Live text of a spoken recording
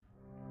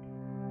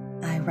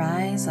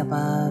rise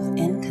above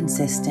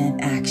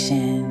inconsistent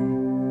action.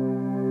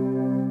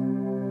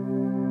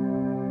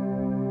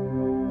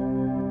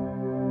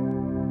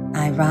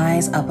 I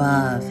rise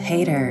above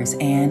haters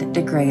and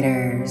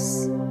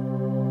degraders.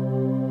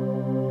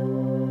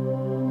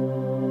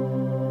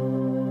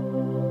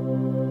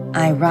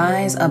 I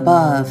rise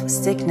above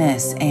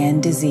sickness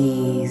and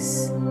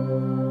disease.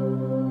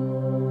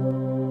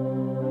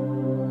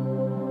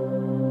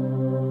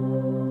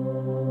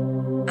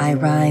 I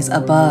rise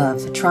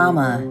above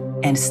trauma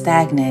and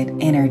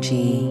stagnant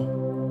energy.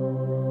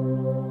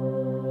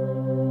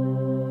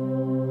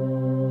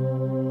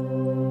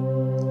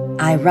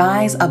 I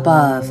rise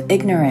above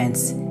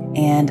ignorance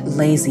and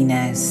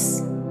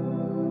laziness.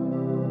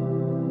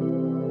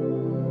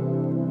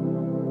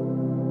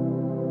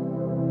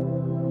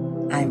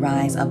 I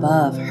rise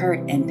above hurt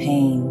and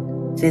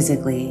pain,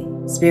 physically,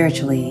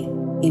 spiritually,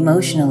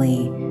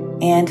 emotionally,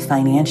 and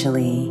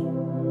financially.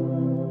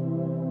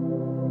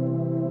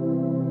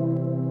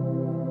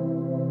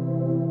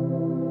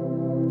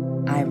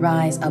 I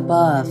rise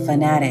above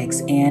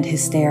fanatics and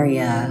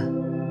hysteria.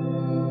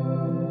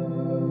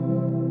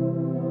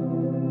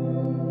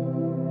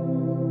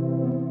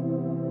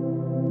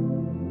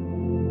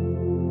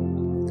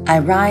 I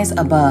rise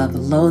above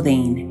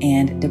loathing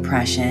and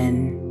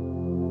depression.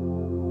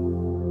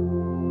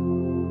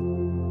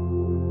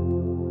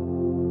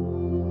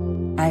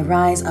 I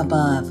rise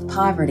above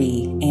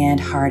poverty and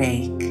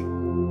heartache.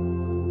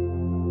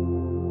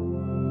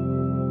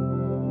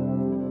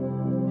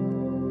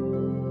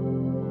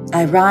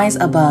 I rise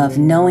above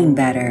knowing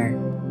better,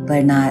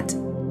 but not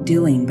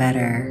doing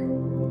better.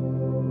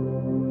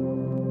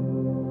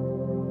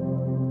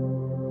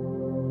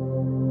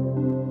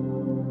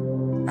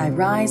 I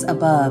rise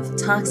above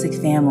toxic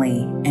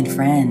family and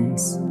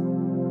friends.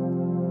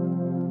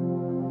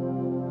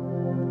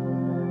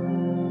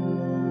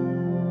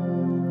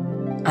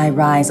 I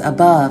rise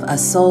above a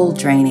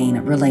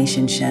soul-draining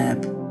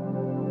relationship.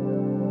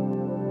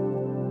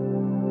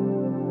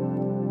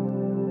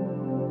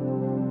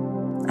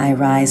 I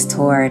rise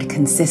toward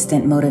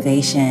consistent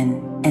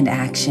motivation and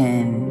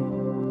action.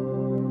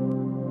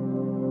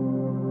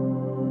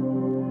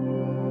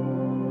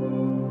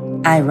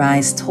 I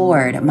rise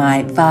toward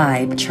my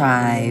vibe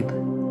tribe.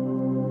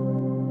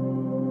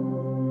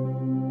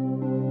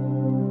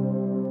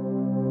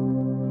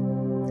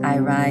 I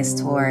rise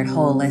toward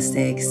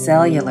holistic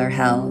cellular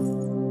health.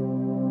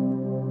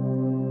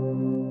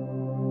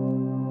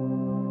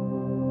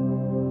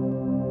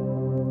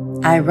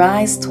 I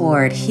rise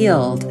toward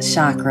healed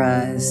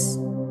chakras.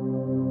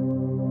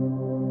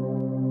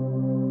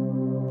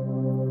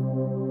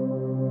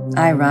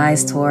 I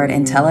rise toward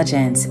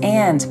intelligence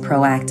and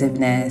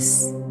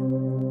proactiveness.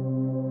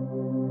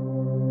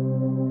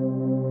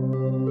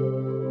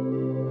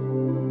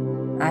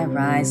 I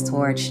rise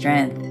toward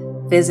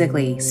strength,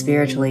 physically,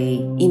 spiritually,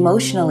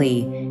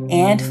 emotionally,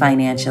 and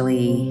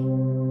financially.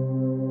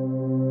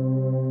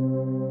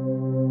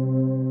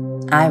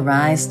 I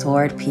rise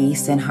toward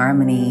peace and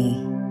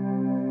harmony.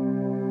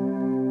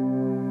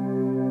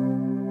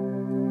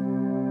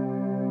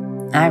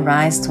 I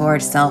rise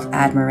toward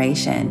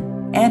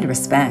self-admiration and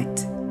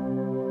respect.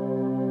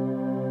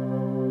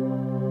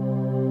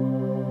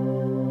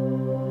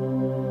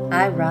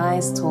 I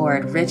rise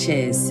toward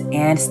riches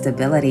and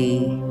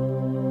stability.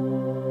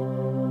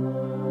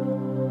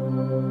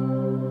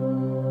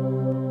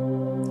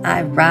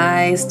 I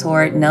rise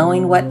toward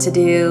knowing what to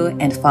do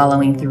and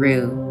following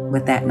through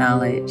with that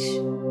knowledge.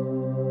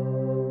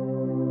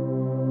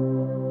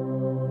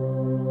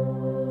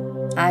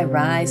 I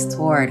rise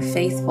toward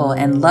faithful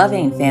and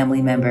loving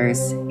family members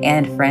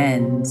and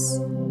friends.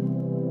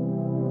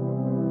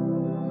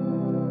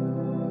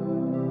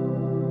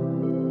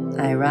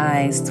 I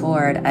rise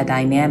toward a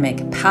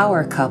dynamic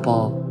power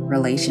couple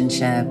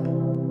relationship.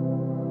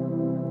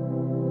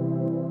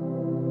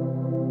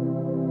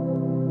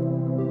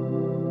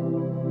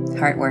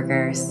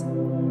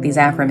 Heartworkers, these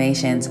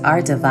affirmations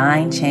are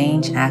divine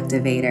change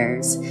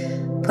activators.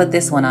 Put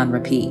this one on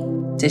repeat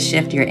to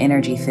shift your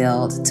energy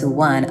field to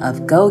one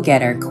of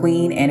go-getter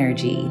queen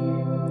energy.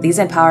 These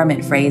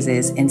empowerment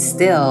phrases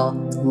instill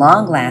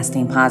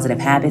long-lasting positive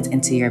habits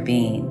into your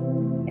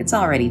being. It's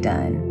already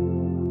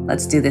done.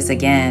 Let's do this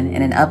again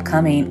in an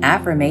upcoming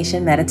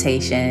affirmation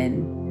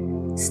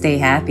meditation. Stay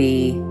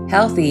happy,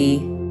 healthy,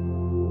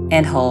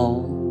 and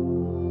whole.